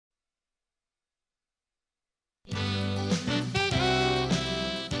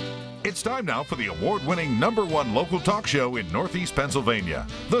It's time now for the award-winning #1 local talk show in Northeast Pennsylvania,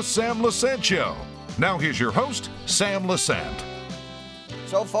 The Sam Lesante Show. Now here's your host, Sam Lesante.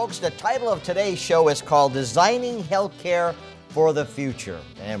 So folks, the title of today's show is called Designing Healthcare for the Future.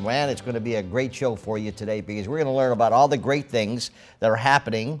 And man, it's going to be a great show for you today because we're going to learn about all the great things that are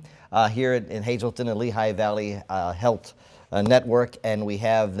happening here in Hazleton and Lehigh Valley Health Network. And we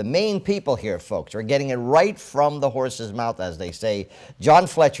have the main people here, folks. We're getting it right from the horse's mouth, as they say. John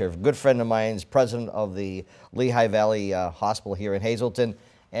Fletcher, a good friend of mine, is president of the Lehigh Valley Hospital here in Hazleton.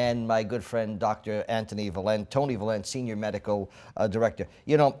 And my good friend, Dr. Anthony Valente, Tony Valente, Senior Medical Director.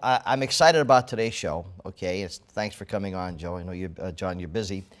 You know, I'm excited about today's show, okay? Thanks for coming on, Joe. I know John, you're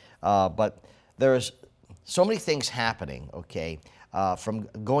busy. But there's so many things happening, okay? From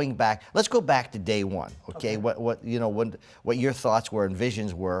going back, let's go back to day one, okay? What your thoughts were and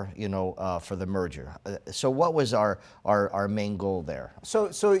visions were, for the merger. So what was our main goal there? So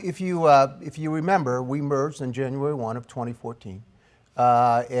if you remember, we merged on January 1 of 2014.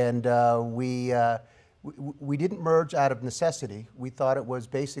 We didn't merge out of necessity. We thought it was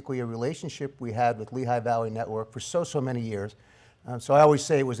basically a relationship we had with Lehigh Valley Network for so many years. So I always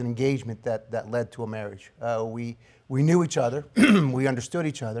say it was an engagement that led to a marriage. We knew each other, we understood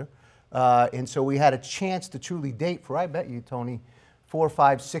each other, and so we had a chance to truly date for, I bet you, Tony, 4,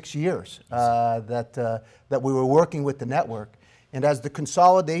 5, 6 years that we were working with the network. And as the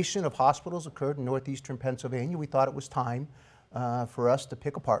consolidation of hospitals occurred in northeastern Pennsylvania, we thought it was time for us to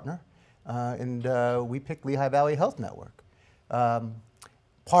pick a partner, and we picked Lehigh Valley Health Network.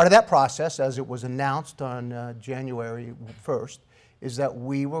 Part of that process, as it was announced on January 1st, is that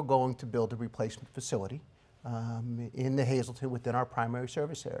we were going to build a replacement facility in the Hazleton within our primary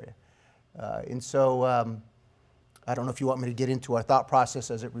service area. And so I don't know if you want me to get into our thought process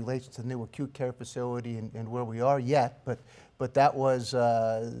as it relates to the new acute care facility and where we are yet, but that was,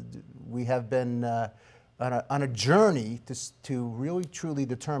 we have been on a journey to really truly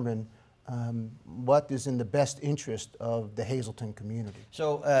determine what is in the best interest of the Hazleton community.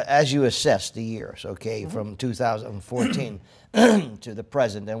 So as you assess the years, okay, from 2014 to the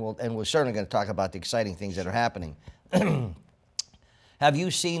present, and we're certainly going to talk about the exciting things that are happening. Have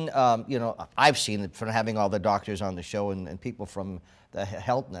you seen, I've seen it from having all the doctors on the show and people from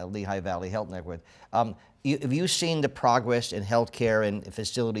the Lehigh Valley Health Network. Have you seen the progress in healthcare and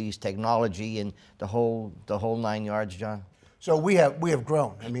facilities, technology, and the whole 9 yards, John? So we have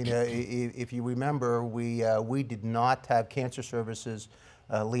grown. I mean, if you remember, we did not have cancer services.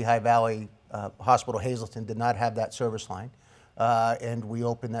 Lehigh Valley Hospital Hazleton did not have that service line, and we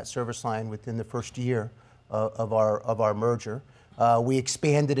opened that service line within the first year of our merger. We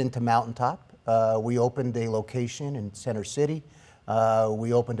expanded into Mountaintop. We opened a location in Center City.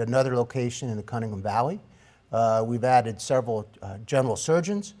 We opened another location in the Cunningham Valley. We've added several general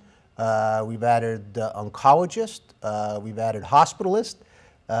surgeons. We've added oncologists. We've added hospitalists.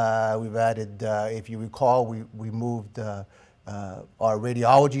 We've added, if you recall, we moved our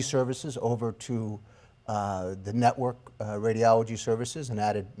radiology services over to the network radiology services and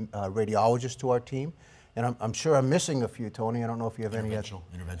added radiologists to our team. And I'm sure I'm missing a few, Tony. I don't know if you have any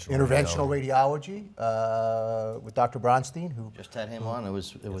interventional radiology with Dr. Bronstein, who just had him on. It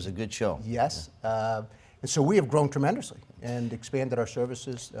was a good show. Yes, and so we have grown tremendously and expanded our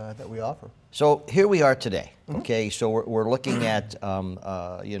services that we offer. So here we are today. Okay, so we're looking at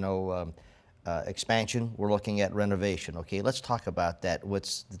expansion. We're looking at renovation. Okay, let's talk about that.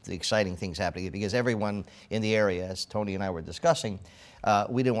 What's the exciting things happening? Because everyone in the area, as Tony and I were discussing,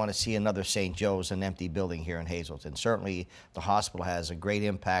 we didn't want to see another St. Joe's, an empty building here in Hazleton. Certainly, the hospital has a great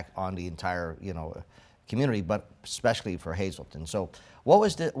impact on the entire, community, but especially for Hazleton. So, what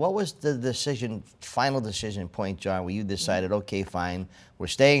was the decision, final decision point, John, where you decided, okay, fine, we're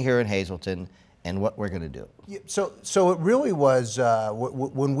staying here in Hazleton, and what we're going to do? Yeah, so it really was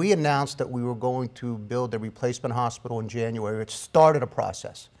when we announced that we were going to build a replacement hospital in January. It started a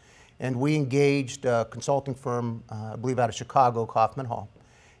process. And we engaged a consulting firm, I believe out of Chicago, Kaufman Hall.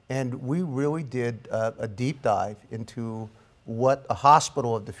 And we really did a deep dive into what a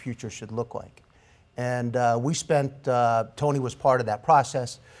hospital of the future should look like. And we spent, Tony was part of that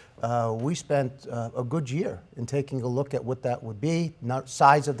process, we spent a good year in taking a look at what that would be,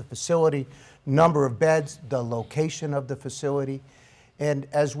 size of the facility, number of beds, the location of the facility. And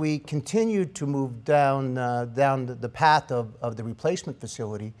as we continued to move down the path of the replacement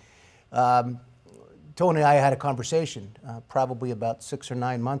facility, Tony and I had a conversation probably about 6 or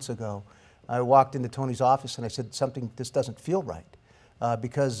 9 months ago. I walked into Tony's office and I said, this doesn't feel right.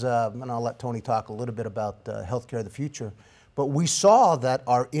 Because, and I'll let Tony talk a little bit about healthcare of the future, but we saw that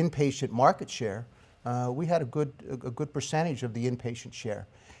our inpatient market share, we had a good percentage of the inpatient share.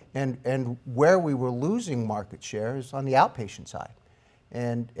 And where we were losing market share is on the outpatient side.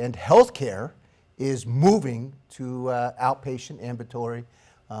 And healthcare is moving to outpatient, ambulatory,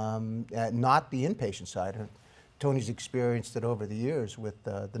 not the inpatient side. Tony's experienced it over the years with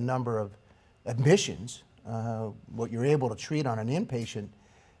the number of admissions. What you're able to treat on an inpatient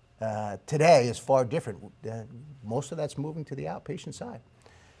today is far different. Most of that's moving to the outpatient side.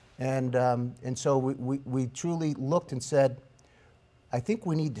 And so we truly looked and said, I think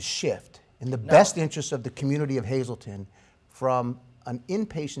we need to shift in the best interest of the community of Hazleton from an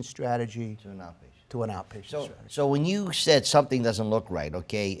inpatient strategy to an outpatient strategy. So when you said something doesn't look right,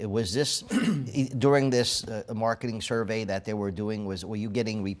 okay, was this during this marketing survey that they were doing, were you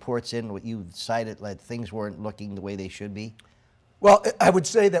getting reports in what you decided that things weren't looking the way they should be? Well, I would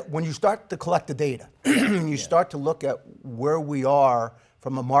say that when you start to collect the data, you start to look at where we are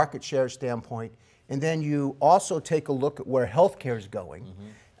from a market share standpoint, and then you also take a look at where healthcare is going,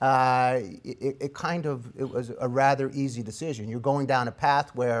 it was a rather easy decision. You're going down a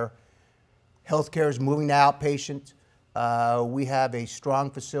path where healthcare is moving to outpatient. We have a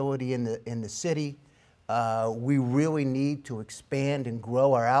strong facility in the city. We really need to expand and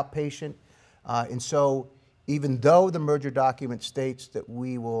grow our outpatient. And so even though the merger document states that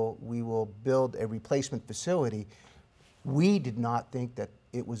we will build a replacement facility, we did not think that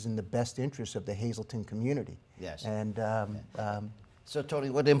it was in the best interest of the Hazleton community. Yes. And so, Tony,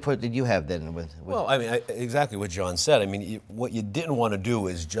 what input did you have then? Well, I mean, exactly what John said. I mean, what you didn't want to do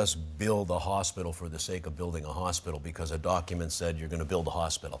is just build a hospital for the sake of building a hospital because a document said you're going to build a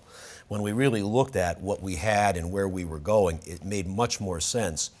hospital. When we really looked at what we had and where we were going, it made much more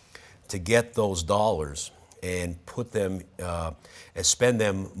sense to get those dollars and put them, and spend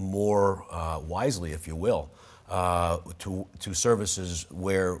them more wisely, if you will, to services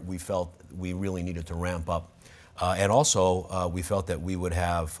where we felt we really needed to ramp up. And also, we felt that we would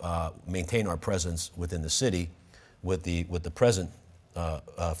have maintain our presence within the city with the present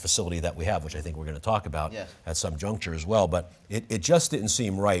facility that we have, which I think we're going to talk about at some juncture as well. But it just didn't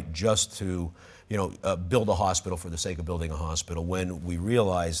seem right just to, build a hospital for the sake of building a hospital when we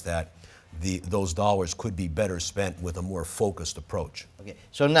realized that those dollars could be better spent with a more focused approach. Okay,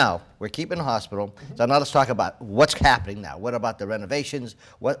 so now we're keeping the hospital. So now let's talk about what's happening now. What about the renovations?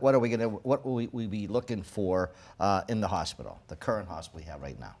 What will we be looking for in the hospital, the current hospital we have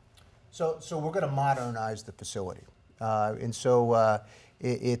right now? So we're going to modernize the facility, and so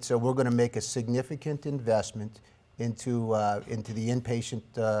we're going to make a significant investment into the inpatient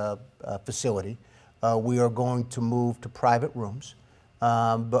facility. We are going to move to private rooms.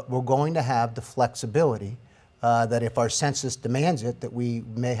 But we're going to have the flexibility that if our census demands it, that we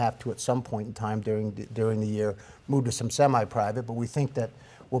may have to at some point in time during the year move to some semi-private, but we think that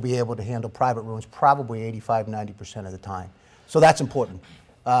we'll be able to handle private rooms probably 85–90% of the time. So that's important.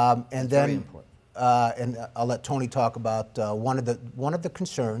 And very important. And I'll let Tony talk about one of the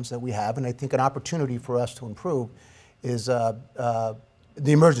concerns that we have, and I think an opportunity for us to improve is the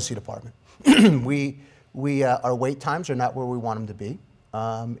emergency department. Our wait times are not where we want them to be.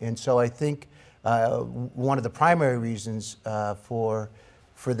 And so I think one of the primary reasons for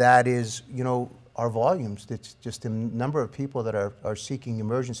that is, our volumes. It's just the number of people that are seeking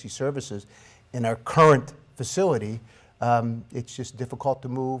emergency services in our current facility. It's just difficult to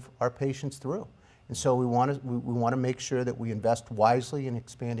move our patients through. And so we want to make sure that we invest wisely in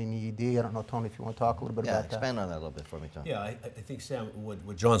expanding the ED. I don't know, Tony, if you want to talk a little bit about that. Yeah, expand on that a little bit for me, Tony. Yeah, I think, Sam,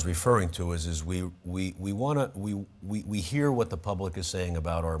 what John's referring to is we hear what the public is saying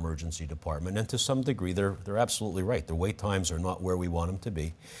about our emergency department, and to some degree they're absolutely right. The wait times are not where we want them to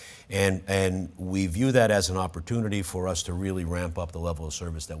be, and we view that as an opportunity for us to really ramp up the level of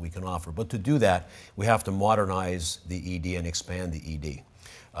service that we can offer. But to do that, we have to modernize the ED and expand the ED.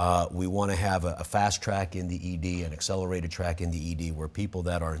 We want to have a fast track in the ED, an accelerated track in the ED, where people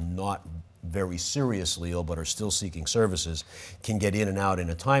that are not very seriously ill but are still seeking services can get in and out in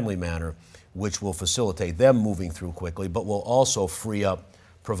a timely manner, which will facilitate them moving through quickly, but will also free up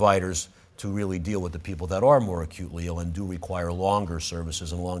providers to really deal with the people that are more acutely ill and do require longer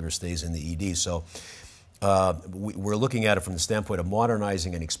services and longer stays in the ED. So we're looking at it from the standpoint of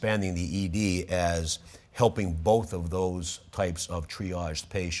modernizing and expanding the ED as helping both of those types of triaged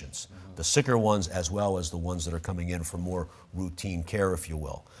patients, the sicker ones as well as the ones that are coming in for more routine care, if you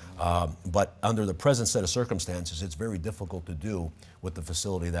will. But under the present set of circumstances, it's very difficult to do with the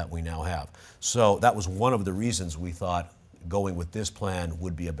facility that we now have. So that was one of the reasons we thought going with this plan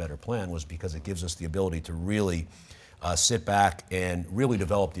would be a better plan, was because it gives us the ability to really sit back and really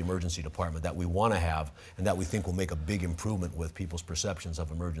develop the emergency department that we want to have and that we think will make a big improvement with people's perceptions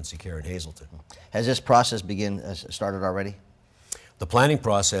of emergency care in Hazleton. Has this process started already? The planning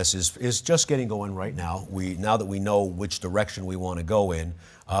process is just getting going right now. Now that we know which direction we want to go in,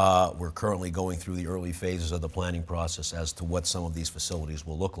 we're currently going through the early phases of the planning process as to what some of these facilities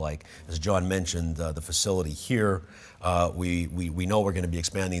will look like. As John mentioned, the facility here, we know we're going to be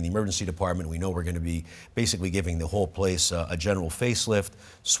expanding the emergency department. We know we're going to be basically giving the whole place a general facelift,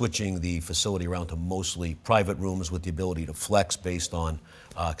 switching the facility around to mostly private rooms with the ability to flex based on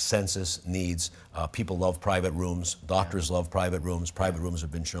census needs. People love private rooms. Doctors love private rooms. Private rooms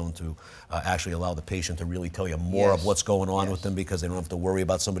have been shown to actually allow the patient to really tell you more of what's going on with them, because they don't have to worry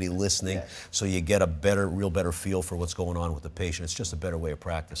about somebody listening. So you get a real better feel for what's going on with the patient. It's just a better way of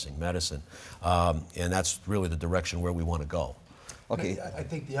practicing medicine. And that's really the direction where we want to go. Okay. I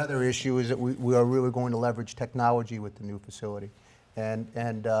think the other issue is that we are really going to leverage technology with the new facility. And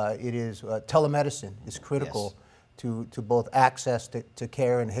it is, telemedicine is critical to both access to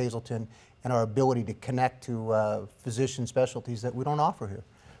care in Hazleton and our ability to connect to physician specialties that we don't offer here.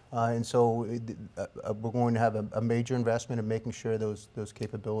 And so we're going to have a major investment in making sure those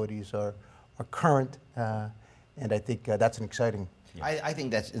capabilities are current, and I think that's an exciting. I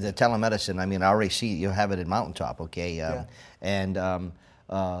think that's the telemedicine. I mean, I already see you have it in Mountaintop, okay?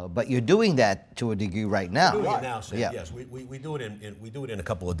 But you're doing that to a degree right now. We're doing it now, so yes. We do it in a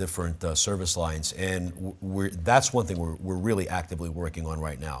couple of different service lines, and that's one thing we're really actively working on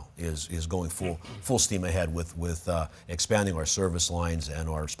right now is going full steam ahead with expanding our service lines and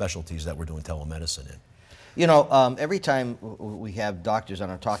our specialties that we're doing telemedicine in. You know, every time we have doctors on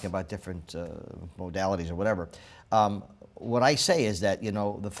are talking about different modalities or whatever, what I say is that, you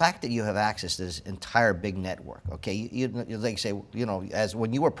know, the fact that you have access to this entire big network, okay, you like say, you know, as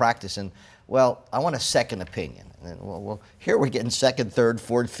when you were practicing, well, I want a second opinion. And, well, here we're getting second, third,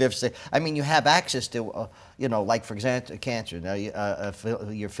 fourth, fifth, sixth. I mean, you have access to, you know, like for example, cancer, now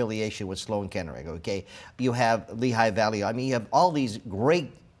your affiliation with Sloan Kettering, okay, you have Lehigh Valley. I mean, you have all these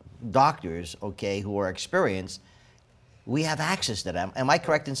great doctors, okay, who are experienced. We have access to them. Am I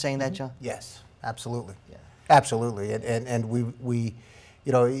correct in saying that, John? Yes, absolutely. Yeah. Absolutely, and we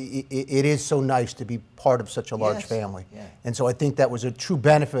you know, it is so nice to be part of such a large family, and so I think that was a true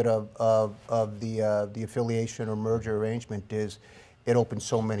benefit of the affiliation or merger arrangement is it opens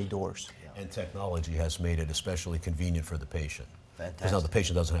so many doors. And technology has made it especially convenient for the patient. Fantastic. Because now the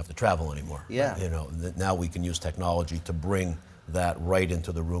patient doesn't have to travel anymore. Yeah. You know, now we can use technology to bring that right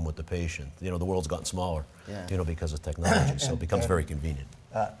into the room with the patient. You know, the world's gotten smaller, you know, because of technology, so it becomes very convenient.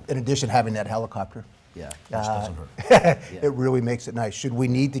 In addition, having that helicopter. Yeah, which doesn't hurt. It really makes it nice. Should we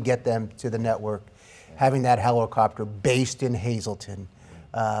need to get them to the network, having that helicopter based in Hazleton,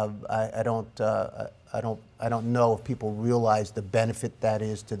 I don't know if people realize the benefit that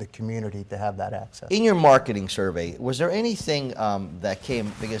is to the community to have that access. In your marketing survey, was there anything that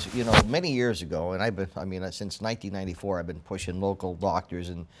came, because, you know, many years ago, and I mean, since 1994, I've been pushing local doctors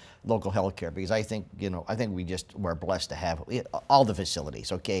and local healthcare, because I think, you know, we're blessed to have all the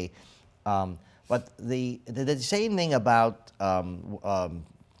facilities, okay? But the same thing about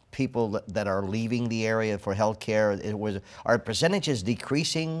people that are leaving the area for healthcare, are percentages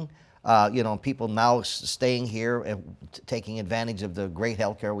decreasing? You know, people now staying here and taking advantage of the great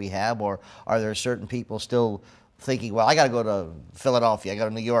healthcare we have, or are there certain people still thinking, well, I got to go to Philadelphia, I got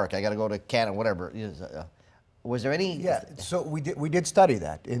to New York, I got to go to Canada, whatever? Was there any? Yeah, so we did study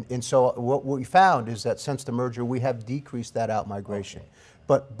that, and so what we found is that since the merger, we have decreased that out-migration. Okay.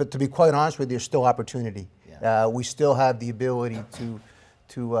 But to be quite honest with you, there's still opportunity. Yeah. We still have the ability to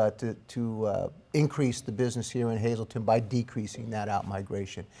increase the business here in Hazleton by decreasing that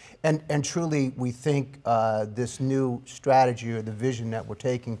out-migration. And truly, we think this new strategy or the vision that we're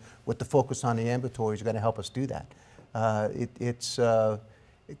taking with the focus on the ambulatory is going to help us do that. It's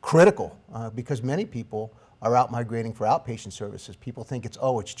critical because many people are out-migrating for outpatient services. People think it's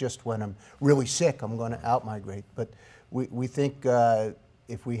just when I'm really sick, I'm going to out-migrate. But we think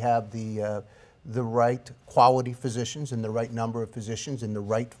if we have the right quality physicians and the right number of physicians and the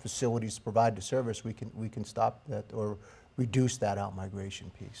right facilities to provide the service, we can stop that or reduce that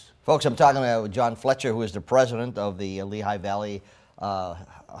out-migration piece. Folks, I'm talking about John Fletcher, who is the president of the Lehigh Valley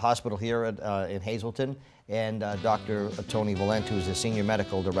Hospital here in Hazleton, and Dr. Tony Valente, who's the senior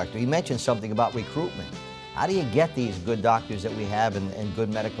medical director. He mentioned something about recruitment. How do you get these good doctors that we have and good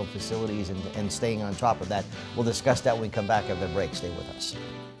medical facilities and staying on top of that? We'll discuss that when we come back after the break. Stay with us.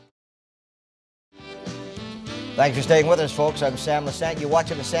 Thanks for staying with us, folks. I'm Sam Lesante. You're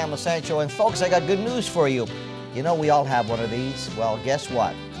watching the Sam Lesante Show. And folks, I got good news for you. You know, we all have one of these. Well, guess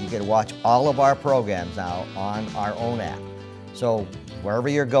what? You can watch all of our programs now on our own app. So wherever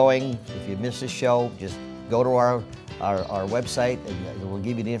you're going, if you miss a show, just go to our our website, and we'll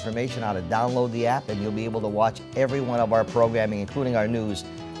give you the information how to download the app, and you'll be able to watch every one of our programming, including our news,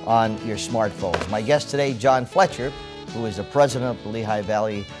 on your smartphones. My guest today, John Fletcher, who is the president of the Lehigh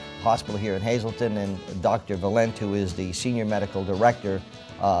Valley Hospital here in Hazleton, and Dr. Valente, who is the senior medical director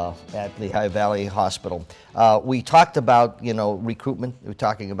at Lehigh Valley Hospital. We talked about, recruitment. We're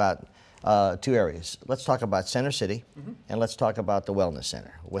talking about two areas. Let's talk about Center City, and let's talk about the Wellness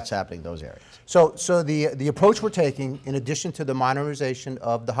Center. What's happening in those areas? So the approach we're taking, in addition to the modernization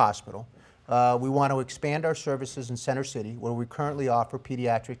of the hospital, we want to expand our services in Center City, where we currently offer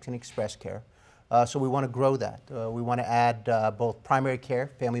pediatrics and express care. So we want to grow that. We want to add both primary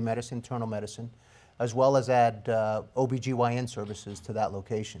care, family medicine, internal medicine, as well as add OBGYN services to that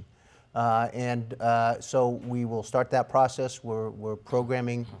location. So we will start that process. We're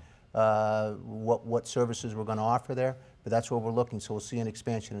programming what services we're going to offer there, but that's where we're looking. So we'll see an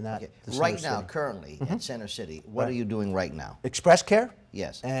expansion in that. Okay. Right now, currently, at Center City, what are you doing right now? Express care?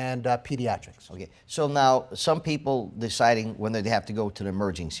 Yes. And pediatrics. Okay. So now, some people deciding when they have to go to the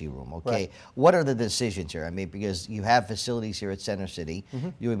emergency room, okay? What are the decisions here? I mean, because you have facilities here at Center City,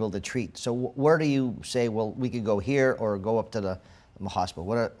 you're able to treat. So where do you say, well, we could go here or go up to the hospital?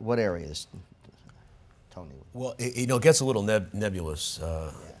 What areas, Tony? Well, it gets a little nebulous,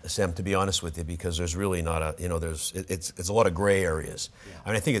 Sam, to be honest with you, because there's really not a, it's a lot of gray areas.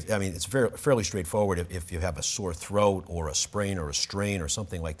 Yeah. I mean, it's fairly straightforward. If you have a sore throat or a sprain or a strain or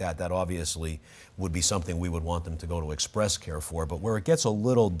something like that, that obviously would be something we would want them to go to express care for. But where it gets a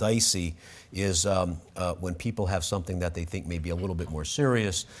little dicey is when people have something that they think may be a little bit more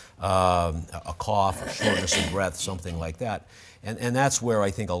serious, a cough, a shortness of breath, something like that. And that's where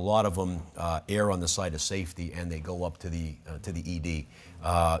I think a lot of them err on the side of safety, and they go up to the ED.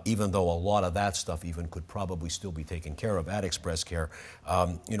 Even though a lot of that stuff even could probably still be taken care of at Express Care,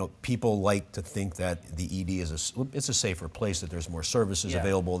 people like to think that the ED is it's a safer place, that there's more services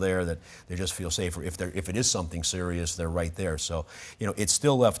available there, that they just feel safer. If it is something serious, they're right there. So, it's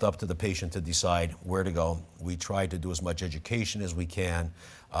still left up to the patient to decide where to go. We try to do as much education as we can.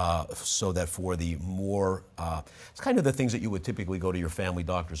 So that for the more, it's kind of the things that you would typically go to your family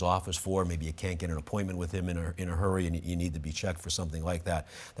doctor's office for. Maybe you can't get an appointment with him in a hurry, and you need to be checked for something like that.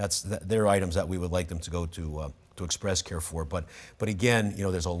 They're items that we would like them to go to Express Care for. But again,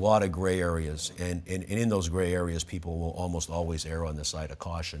 there's a lot of gray areas, and in those gray areas, people will almost always err on the side of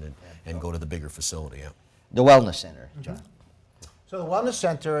caution and go to the bigger facility. Yeah. The Wellness Center, John. So the Wellness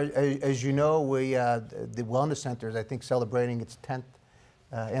Center, as you know, the Wellness Center is, I think, celebrating its 10th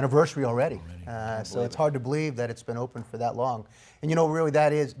anniversary already. So it's hard to believe that it's been open for that long. And really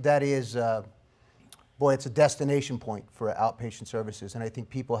that is boy, it's a destination point for outpatient services. And I think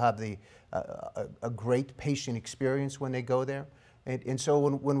people have a great patient experience when they go there. And so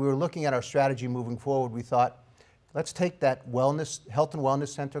when we were looking at our strategy moving forward, we thought, let's take that health and wellness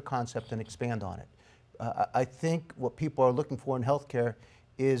center concept and expand on it. I think what people are looking for in healthcare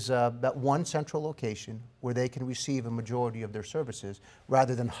is that one central location where they can receive a majority of their services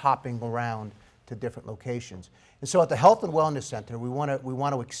rather than hopping around to different locations. And so at the Health and Wellness Center, we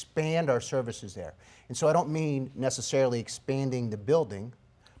want to expand our services there. And so I don't mean necessarily expanding the building,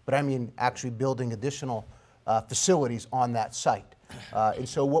 but I mean actually building additional facilities on that site. And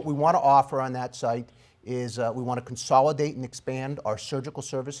so what we want to offer on that site is we want to consolidate and expand our surgical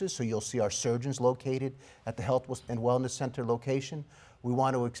services. So you'll see our surgeons located at the Health and Wellness Center location. We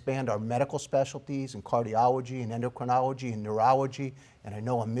want to expand our medical specialties in cardiology and endocrinology and neurology, and I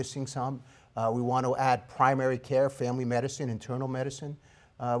know I'm missing some. We want to add primary care, family medicine, internal medicine.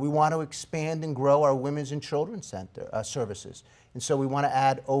 We want to expand and grow our women's and children's center services. And so we want to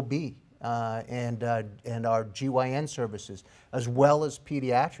add OB and our GYN services, as well as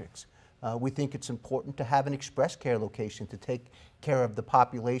pediatrics. We think it's important to have an express care location to take care of the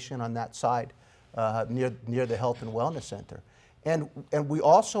population on that side near the Health and Wellness Center. And we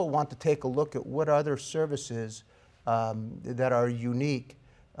also want to take a look at what other services that are unique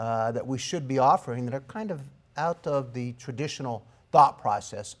that we should be offering that are kind of out of the traditional thought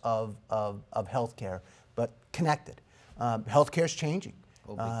process of healthcare, but connected. Healthcare is changing.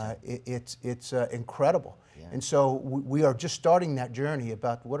 It's incredible. Yeah. And so we are just starting that journey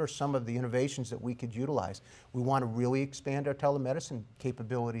about what are some of the innovations that we could utilize. We want to really expand our telemedicine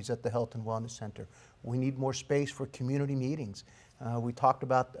capabilities at the Health and Wellness Center. We need more space for community meetings. We talked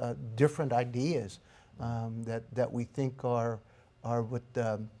about different ideas that we think are what,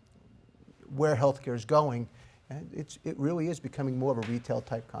 where healthcare is going. And it really is becoming more of a retail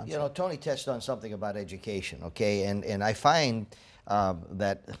type concept. You know, Tony touched on something about education, okay? And I find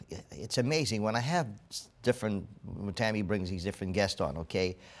that it's amazing when I have when Tammy brings these different guests on,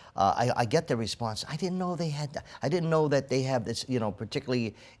 okay? I get the response, I didn't know they had, I didn't know that they have this, you know,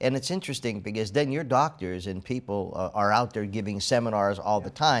 particularly, and it's interesting because then your doctors and people are out there giving seminars all the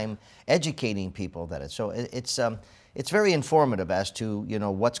time, educating people that it's very informative as to, you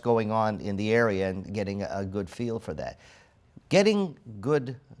know, what's going on in the area and getting a good feel for that. Getting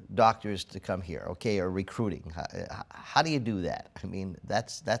good doctors to come here, okay, or recruiting, how do you do that? I mean,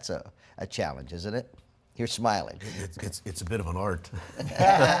 that's a challenge, isn't it? You're smiling. It's a bit of an art.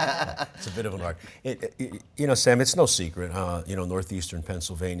 It's a bit of an art. You know, Sam, it's no secret. You know, northeastern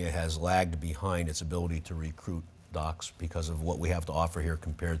Pennsylvania has lagged behind its ability to recruit docs because of what we have to offer here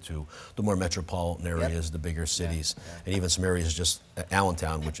compared to the more metropolitan areas, the bigger cities, and even some areas just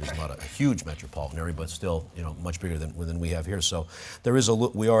Allentown, which is not a huge metropolitan area, but still, you know, much bigger than we have here. So there is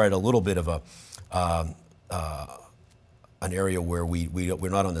we are at a little bit of an area where we're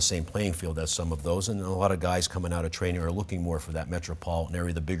not on the same playing field as some of those, and a lot of guys coming out of training are looking more for that metropolitan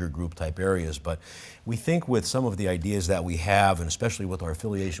area, the bigger group type areas. But we think with some of the ideas that we have, and especially with our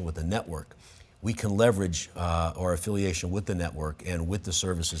affiliation with the network, we can leverage our affiliation with the network and with the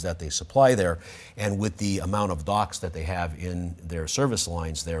services that they supply there, and with the amount of docs that they have in their service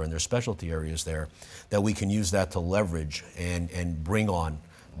lines there and their specialty areas there, that we can use that to leverage and bring on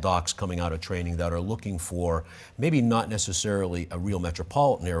docs coming out of training that are looking for maybe not necessarily a real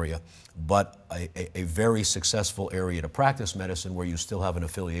metropolitan area, but a very successful area to practice medicine where you still have an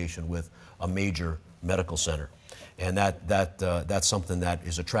affiliation with a major medical center. And that's something that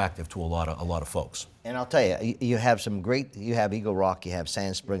is attractive to a lot of folks. And I'll tell you, you have some great, you have Eagle Rock, you have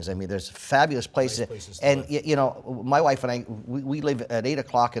Sand Springs. I mean, there's fabulous places. Nice places to and, live. you know, my wife and I, we live at 8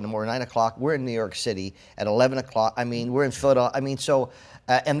 o'clock in the morning, 9 o'clock. We're in New York City at 11 o'clock. I mean, we're in Philadelphia. I mean, so,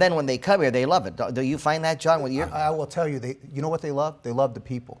 and then when they come here, they love it. Do you find that, John? I will tell you, you know what they love? They love the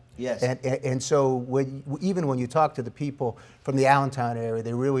people. Yes. And so even when you talk to the people from the Allentown area,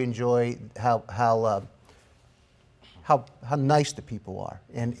 they really enjoy how nice the people are,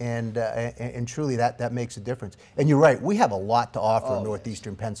 and truly that makes a difference. And you're right, we have a lot to offer in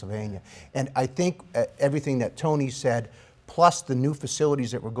northeastern Pennsylvania, and I think everything that Tony said, plus the new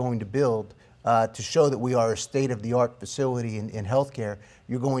facilities that we're going to build to show that we are a state-of-the-art facility in healthcare,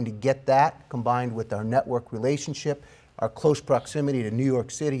 you're going to get that combined with our network relationship, our close proximity to New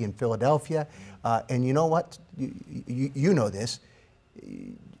York City and Philadelphia, and you know what? You know this.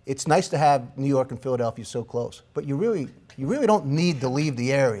 It's nice to have New York and Philadelphia so close, but you really don't need to leave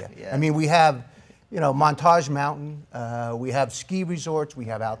the area. Yeah. I mean, we have, you know, Montage Mountain, we have ski resorts, we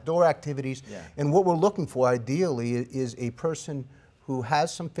have outdoor activities, and what we're looking for ideally is a person who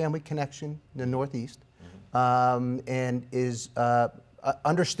has some family connection in the Northeast, and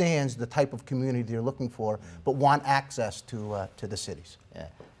understands the type of community they're looking for, but want access to the cities. Yeah.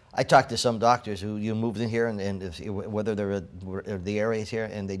 I talked to some doctors who moved in here, and whether they're the areas here,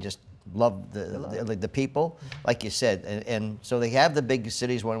 and they just love the people, like you said, and so they have the big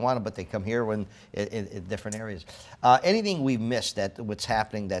cities when they want them, but they come here when in different areas. Anything we missed what's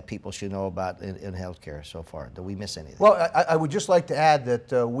happening that people should know about in healthcare so far? Do we miss anything? Well, I would just like to add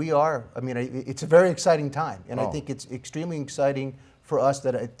that we are. I mean, it's a very exciting time, and I think it's extremely exciting for us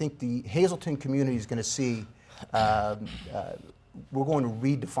that I think the Hazleton community is going to see. We're going to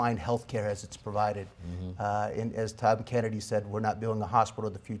redefine healthcare as it's provided. And as Tom Kennedy said, we're not building a hospital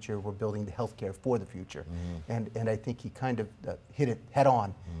of the future, we're building the healthcare for the future. And I think he kind of hit it head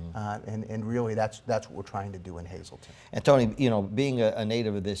on. And really that's what we're trying to do in Hazleton. And Tony, you know, being a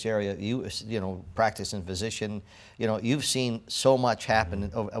native of this area, you know, practicing physician, you know, you've seen so much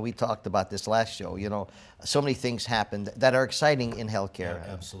happen. We talked about this last show, you know, so many things happened that are exciting in healthcare.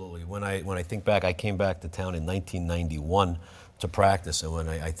 Yeah, absolutely. When I think back, I came back to town in 1991 to practice, and when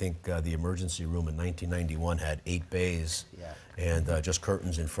I think the emergency room in 1991 had 8 bays and just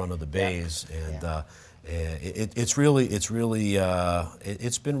curtains in front of the bays, and it's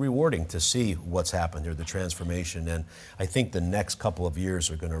been rewarding to see what's happened here, the transformation, and I think the next couple of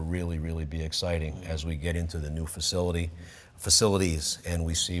years are going to really be exciting as we get into the new facilities and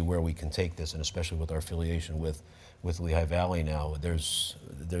we see where we can take this, and especially with our affiliation with Lehigh Valley now, there's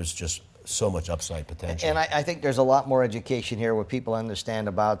just so much upside potential. And I think there's a lot more education here where people understand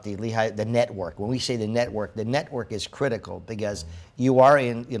about the network. When we say the network is critical because you are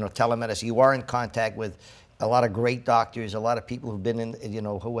in, you know, telemedicine, you are in contact with a lot of great doctors, a lot of people who've been in, you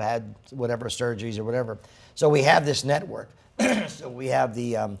know, who had whatever surgeries or whatever. So we have this network. So we have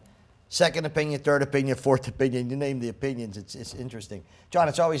the Second opinion, third opinion, fourth opinion, you name the opinions. It's interesting. John,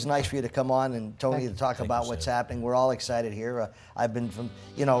 it's always nice for you to come on, and Tony to talk about what's happening. We're all excited here. I've been from,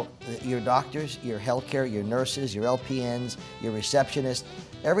 you know, your doctors, your healthcare, your nurses, your LPNs, your receptionists,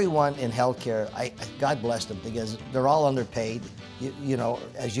 everyone in healthcare, God bless them, because they're all underpaid, you know,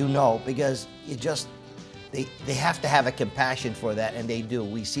 as you know, because you just, they have to have a compassion for that, and they do.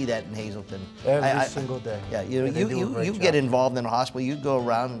 We see that in Hazleton. Every single day. Yeah, you get involved in a hospital. You go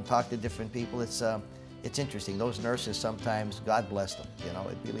around and talk to different people. It's interesting. Those nurses sometimes, God bless them. You know,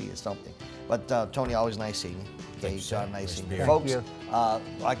 it really is something. But Tony, always nice seeing you. Okay, John, nice seeing you. Folks,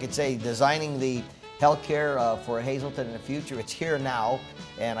 I could say designing the healthcare for Hazleton in the future, it's here now.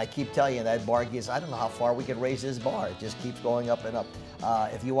 And I keep telling you that bar gives, I don't know how far we could raise this bar. It just keeps going up and up.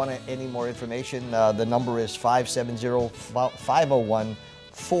 If you want any more information, the number is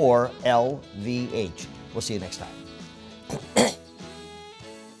 570-501-4LVH. We'll see you next time.